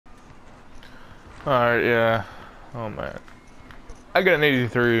Alright, yeah. Oh man. I got an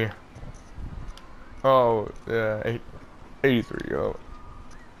 83. Oh, yeah. 83, yo.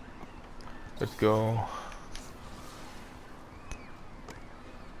 Let's go.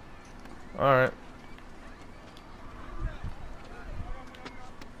 Alright.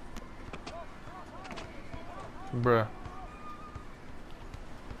 Bruh.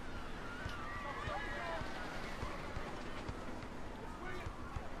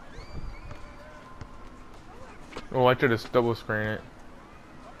 Oh, I should have double screen it.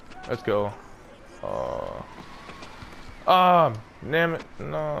 Let's go. Uh. Ah, damn it.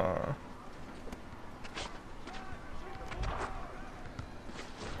 No.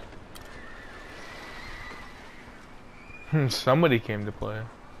 Somebody came to play.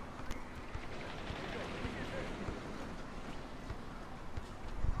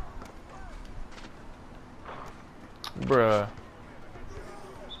 Bruh.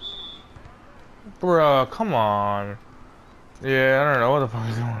 Bruh, come on. Yeah, I don't know what the fuck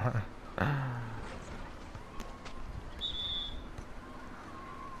is going on.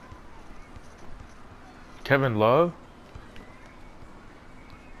 Kevin Love?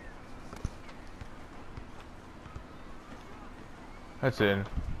 That's in.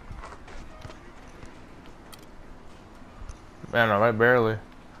 Man, no, right, barely.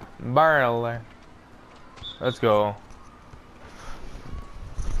 Barely. Let's go.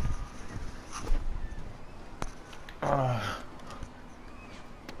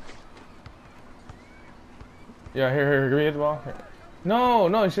 Yeah, here, give me the ball. Here. No,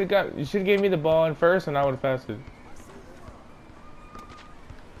 no, you should have gave me the ball in first, and I would have passed it.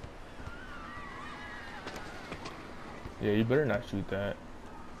 Yeah, you better not shoot that.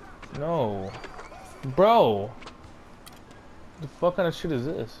 No, bro. The fuck kind of shit is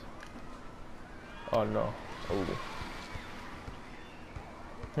this? Oh no. Oh.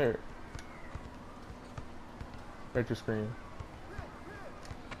 Here. Right your screen.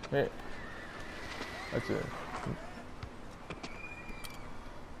 Hey. That's it.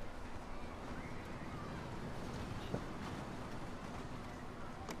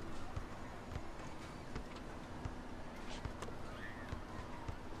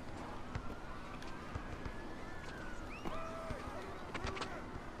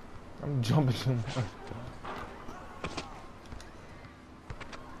 I'm jumping too much.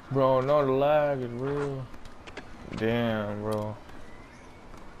 Bro, no, the lag is real. Damn, bro.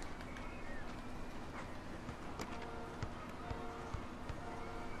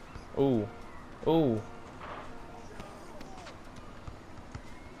 Ooh. Ooh.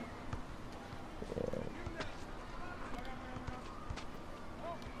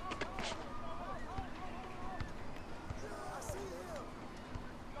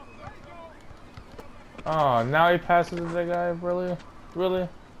 Oh, now he passes to that guy? Really? Really?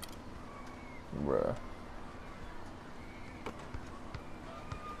 Bruh.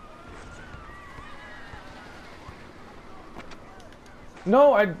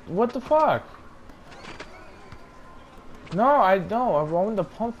 No, what the fuck? No, I don't. I wanted to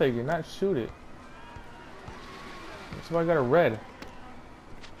pump fake it, not shoot it. That's why I got a red.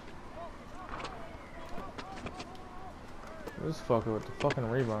 This fucker with the fucking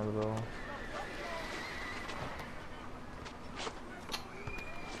rebound, bro.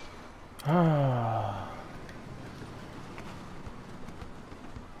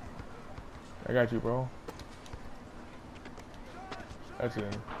 I got you, bro. That's in.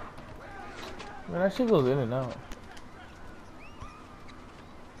 Man, that shit goes in and out.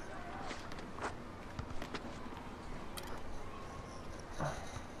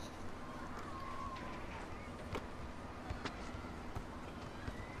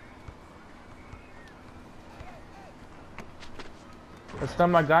 That's not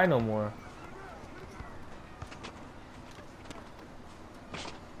my guy no more.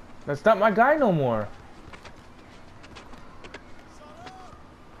 That's not my guy no more.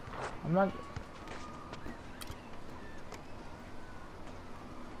 I'm not.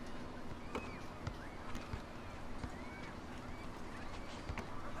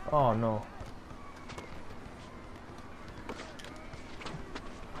 Oh no.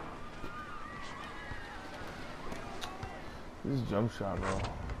 This is jump shot,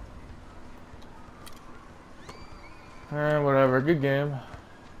 bro. Whatever. Good game.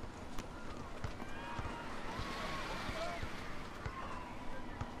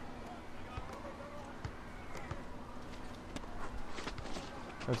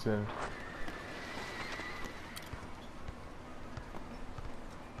 That's it.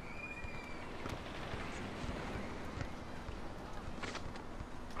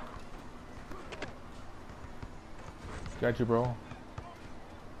 Got you, bro.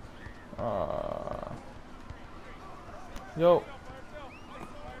 Yo.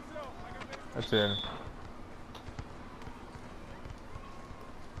 That's in.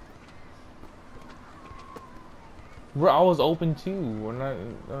 Bro, I was open too. When I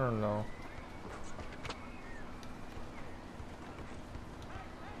don't know.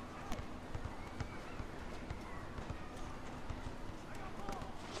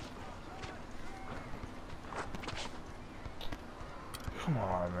 Come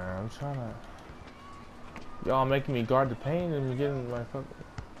on, man. I'm trying to. Y'all making me guard the paint and getting my fucking.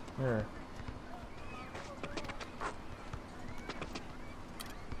 Here.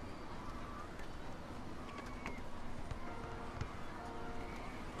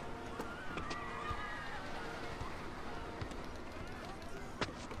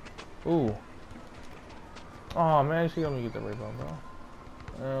 Ooh. Oh man, she got me get that rebound, bro.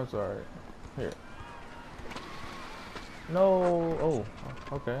 That's alright. Here. No. Oh.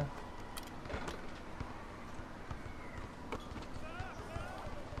 Okay.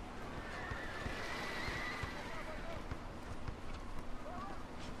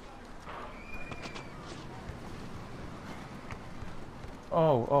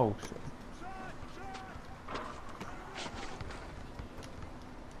 Oh shit.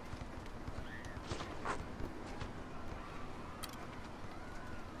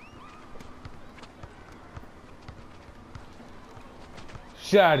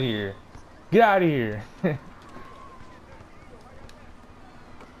 Get out of here. Get out of here.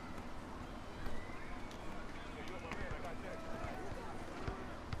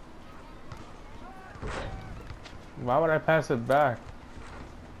 Why would I pass it back?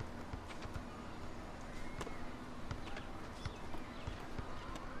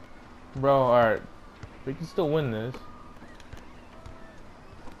 Bro, alright. We can still win this.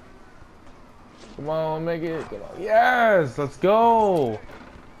 Come on, make it. Come on. Yes! Let's go!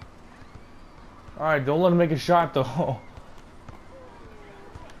 Alright, don't let him make a shot though.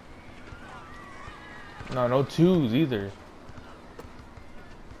 No twos either.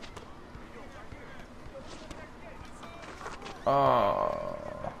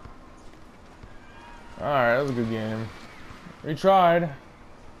 Oh. Alright, that was a good game. We tried.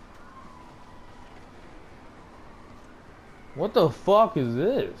 What the fuck is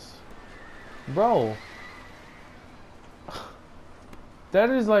this? Bro. That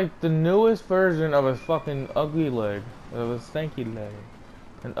is like the newest version of a fucking ugly leg. Of a stanky leg.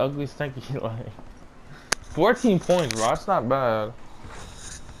 An ugly stanky leg. 14 points, bro. That's not bad.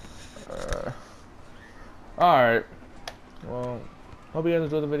 Alright. Well, hope you guys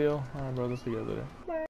enjoyed the video. Alright, bro. Let's see you guys later. Bye.